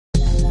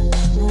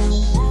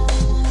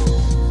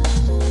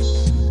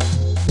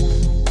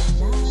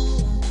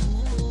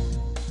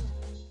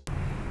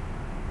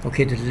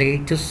Okay, the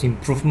latest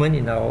improvement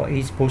in our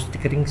AcePos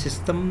ticketing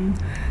system.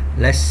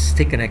 Let's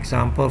take an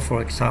example.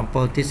 For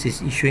example, this is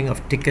issuing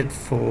of ticket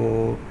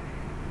for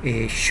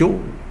a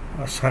show,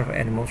 a sort of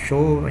animal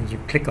show. When you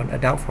click on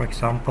adult, for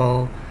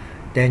example,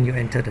 then you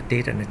enter the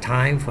date and the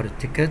time for the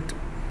ticket.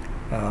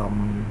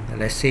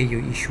 Let's say you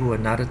issue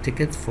another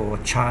ticket for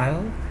a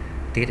child,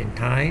 date and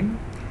time,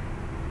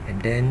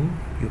 and then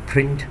you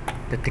print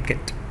the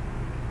ticket.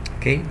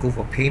 Okay, go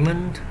for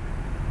payment,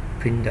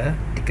 print the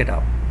ticket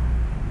out.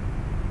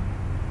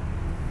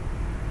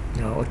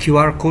 Now a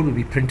QR code will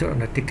be printed on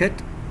the ticket.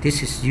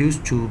 This is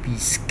used to be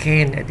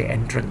scanned at the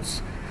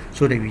entrance,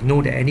 so that we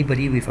know that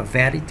anybody with a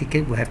valid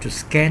ticket will have to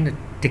scan the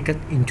ticket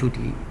into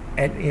the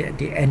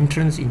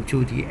entrance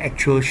into the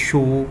actual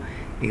show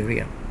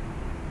area.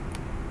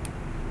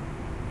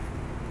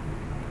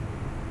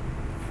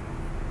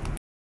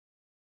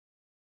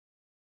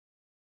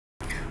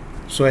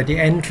 So at the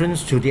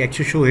entrance to the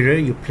actual show area,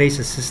 you place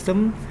a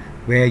system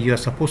where you are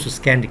supposed to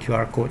scan the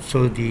QR code.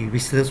 So the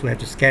visitors will have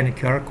to scan the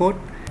QR code,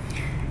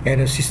 and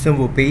the system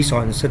will, based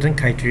on certain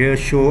criteria,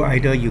 show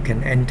either you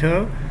can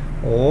enter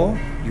or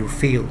you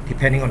fail,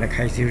 depending on the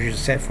criteria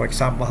set. For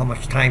example, how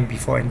much time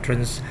before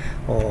entrance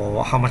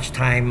or how much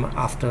time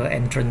after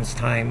entrance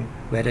time,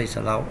 whether it's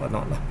allowed or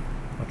not.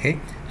 Okay,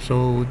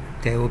 so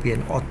there will be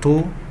an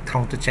auto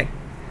counter check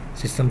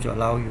system to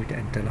allow you to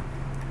enter.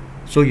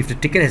 So if the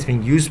ticket has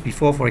been used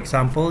before, for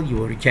example, you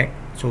will reject.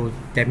 So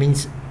that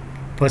means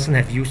person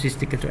have used this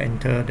ticket to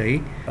enter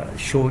the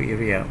show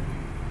area.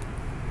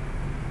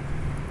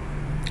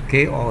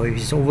 Okay, or if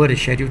it's over the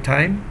scheduled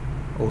time,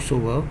 also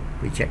will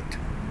reject.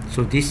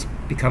 So this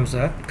becomes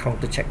a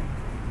counter check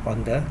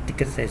on the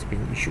tickets that has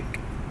been issued.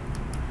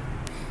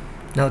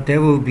 Now there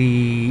will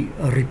be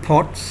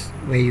reports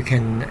where you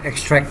can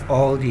extract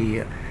all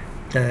the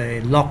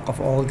log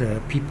of all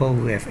the people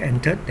who have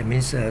entered. That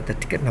means the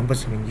ticket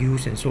numbers have been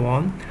used and so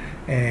on.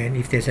 And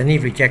if there's any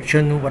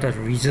rejection, what are the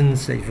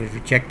reasons that you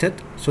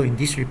rejected? So in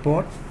this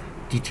report,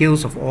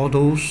 details of all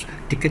those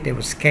tickets that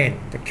were scanned,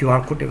 the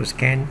QR code that was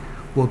scanned,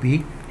 will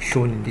be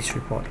shown in this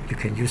report. You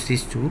can use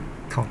this to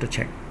counter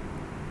check.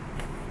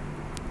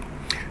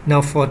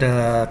 Now for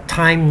the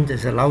time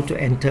that's allowed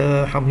to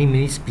enter, how many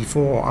minutes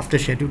before or after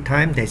scheduled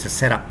time, there's a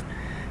setup.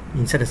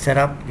 Inside the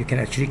setup, you can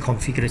actually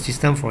configure the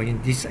system. For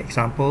in this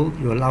example,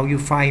 you allow you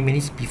 5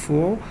 minutes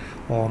before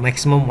or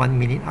maximum 1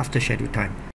 minute after scheduled time.